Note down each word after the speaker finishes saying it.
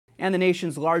And the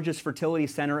nation's largest fertility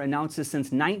center announces since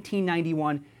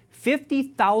 1991,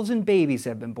 50,000 babies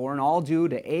have been born, all due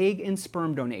to egg and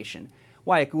sperm donation.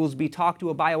 Wyatt Goolsby talked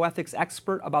to a bioethics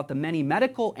expert about the many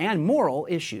medical and moral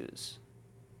issues.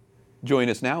 Joining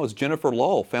us now is Jennifer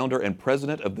Lahl, founder and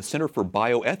president of the Center for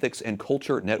Bioethics and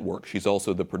Culture Network. She's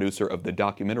also the producer of the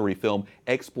documentary film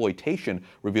Exploitation,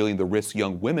 revealing the risks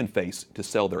young women face to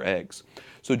sell their eggs.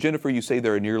 So Jennifer, you say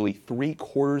there are nearly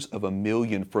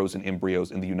 750,000 frozen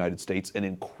embryos in the United States, an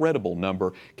incredible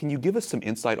number. Can you give us some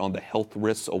insight on the health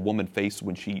risks a woman faces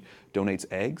when she donates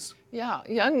eggs? Yeah,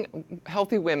 young,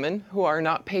 healthy women who are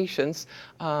not patients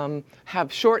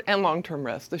have short and long-term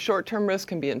risks. The short-term risk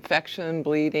can be infection,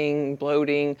 bleeding,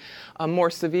 bloating,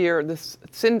 more severe, this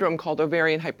syndrome called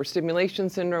ovarian hyperstimulation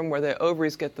syndrome, where the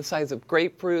ovaries get the size of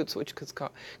grapefruits, which could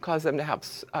cause them to have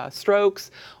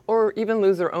strokes, or even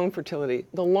lose their own fertility.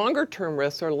 The longer-term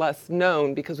risks are less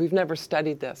known because we've never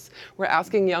studied this. We're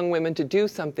asking young women to do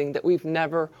something that we've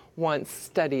never once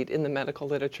studied in the medical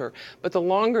literature. But the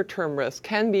longer-term risk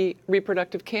can be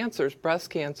reproductive cancers, breast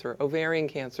cancer, ovarian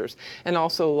cancers, and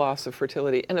also loss of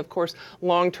fertility. And of course,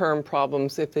 long-term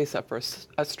problems if they suffer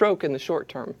a stroke in the short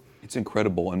term. It's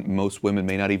incredible, and most women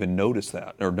may not even notice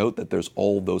that or note that there's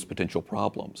all those potential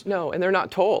problems. No, and they're not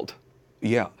told.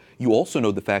 Yeah. You also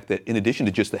know the fact that in addition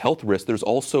to just the health risk, there's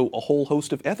also a whole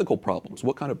host of ethical problems.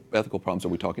 What kind of ethical problems are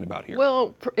we talking about here?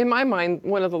 Well, in my mind,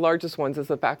 one of the largest ones is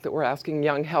the fact that we're asking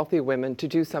young, healthy women to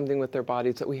do something with their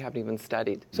bodies that we haven't even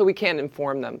studied. So we can't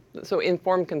inform them. So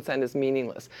informed consent is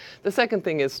meaningless. The second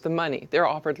thing is the money. They're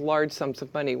offered large sums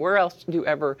of money. Where else do you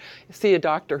ever see a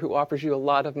doctor who offers you a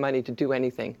lot of money to do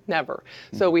anything? Never.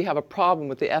 So we have a problem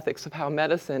with the ethics of how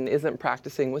medicine isn't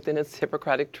practicing within its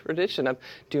Hippocratic tradition of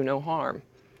do no harm.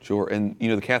 Sure, and you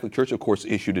know, the Catholic Church, of course,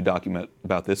 issued a document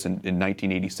about this in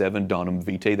 1987, Donum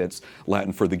Vitae, that's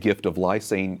Latin for the gift of life,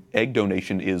 saying egg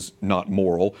donation is not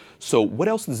moral. So what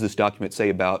else does this document say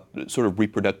about sort of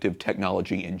reproductive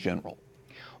technology in general?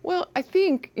 Well, I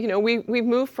think, you know, we've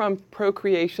moved from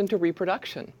procreation to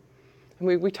reproduction.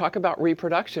 We talk about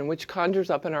reproduction, which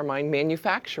conjures up in our mind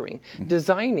manufacturing,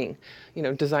 designing, you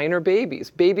know, designer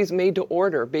babies, babies made to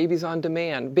order, babies on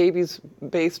demand, babies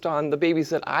based on the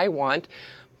babies that I want,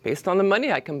 based on the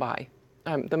money I can buy,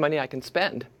 the money I can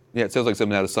spend. Yeah, it sounds like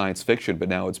something out of science fiction, but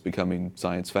now it's becoming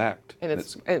science fact.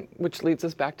 And which leads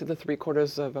us back to the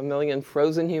 750,000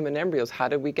 frozen human embryos. How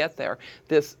did we get there?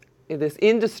 This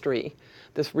industry,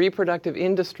 this reproductive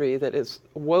industry that is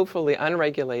woefully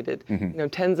unregulated, you know,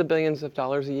 tens of billions of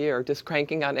dollars a year, just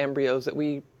cranking out embryos that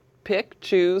we pick,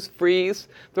 choose, freeze,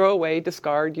 throw away,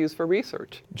 discard, use for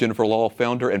research. Jennifer Lahl,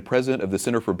 founder and president of the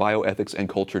Center for Bioethics and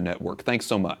Culture Network. Thanks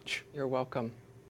so much. You're welcome.